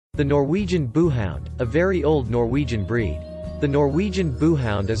The Norwegian Buhund, a very old Norwegian breed. The Norwegian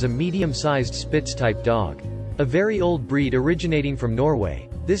Buhund is a medium-sized Spitz-type dog. A very old breed originating from Norway,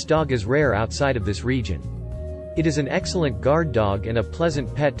 this dog is rare outside of this region. It is an excellent guard dog and a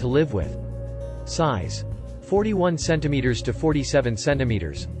pleasant pet to live with. Size: 41 cm to 47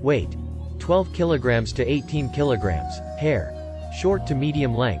 cm, weight: 12 kg to 18 kg, hair: short to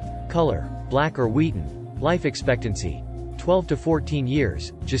medium length, color: black or wheaten, life expectancy: 12 to 14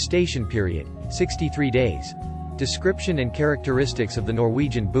 years, gestation period: 63 days. Description and characteristics of the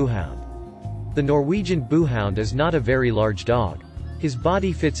Norwegian Buhund. The Norwegian Buhund is not a very large dog. His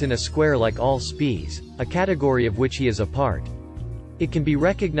body fits in a square like all Sptiz, a category of which he is a part. It can be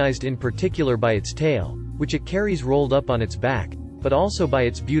recognized in particular by its tail, which it carries rolled up on its back, but also by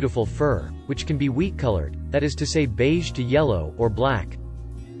its beautiful fur, which can be wheat-colored, that is to say beige to yellow, or black.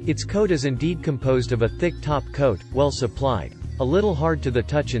 Its coat is indeed composed of a thick top coat, well supplied, a little hard to the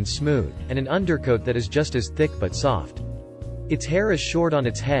touch and smooth, and an undercoat that is just as thick but soft. Its hair is short on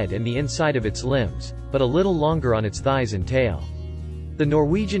its head and the inside of its limbs, but a little longer on its thighs and tail. The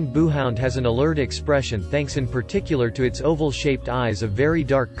Norwegian Buhund has an alert expression thanks in particular to its oval-shaped eyes of very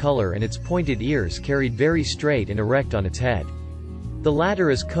dark color and its pointed ears carried very straight and erect on its head. The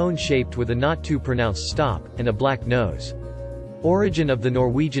latter is cone-shaped with a not too pronounced stop, and a black nose. Origin of the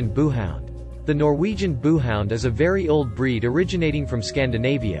Norwegian Buhund. The Norwegian Buhund is a very old breed originating from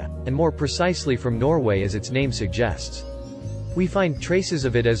Scandinavia, and more precisely from Norway as its name suggests. We find traces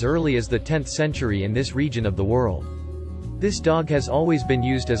of it as early as the 10th century in this region of the world. This dog has always been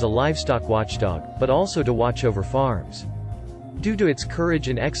used as a livestock watchdog, but also to watch over farms. Due to its courage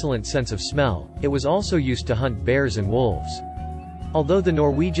and excellent sense of smell, it was also used to hunt bears and wolves. Although the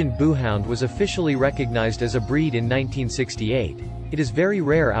Norwegian Buhund was officially recognized as a breed in 1968, it is very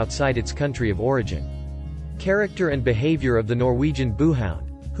rare outside its country of origin. Character and behavior of the Norwegian Buhund.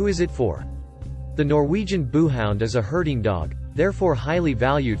 Who is it for? The Norwegian Buhund is a herding dog, therefore highly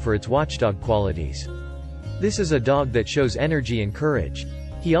valued for its watchdog qualities. This is a dog that shows energy and courage.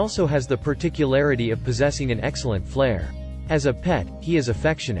 He also has the particularity of possessing an excellent flair. As a pet, he is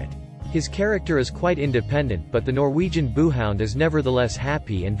affectionate. His character is quite independent, but the Norwegian Buhund is nevertheless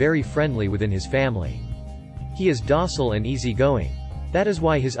happy and very friendly within his family. He is docile and easygoing. That is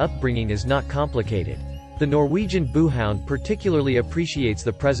why his upbringing is not complicated. The Norwegian Buhund particularly appreciates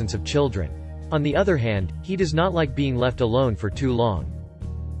the presence of children. On the other hand, he does not like being left alone for too long.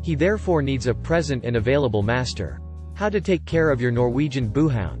 He therefore needs a present and available master. How to take care of your Norwegian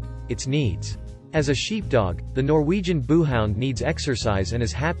Buhund. Its needs. As a sheepdog, the Norwegian Buhund needs exercise and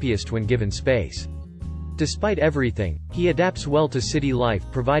is happiest when given space. Despite everything, he adapts well to city life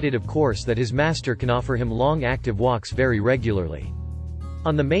provided of course that his master can offer him long active walks very regularly.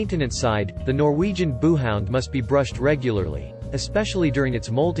 On the maintenance side, the Norwegian Buhund must be brushed regularly, especially during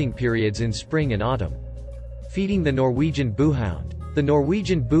its molting periods in spring and autumn. Feeding the Norwegian Buhund. The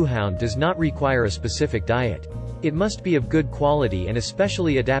Norwegian Buhund does not require a specific diet. It must be of good quality and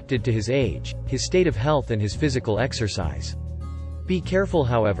especially adapted to his age, his state of health and his physical exercise. Be careful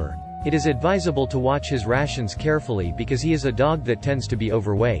however. It is advisable to watch his rations carefully because he is a dog that tends to be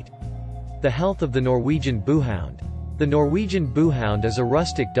overweight. The health of the Norwegian Buhund. The Norwegian Buhund is a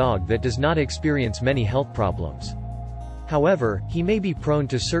rustic dog that does not experience many health problems. However, he may be prone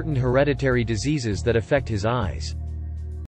to certain hereditary diseases that affect his eyes.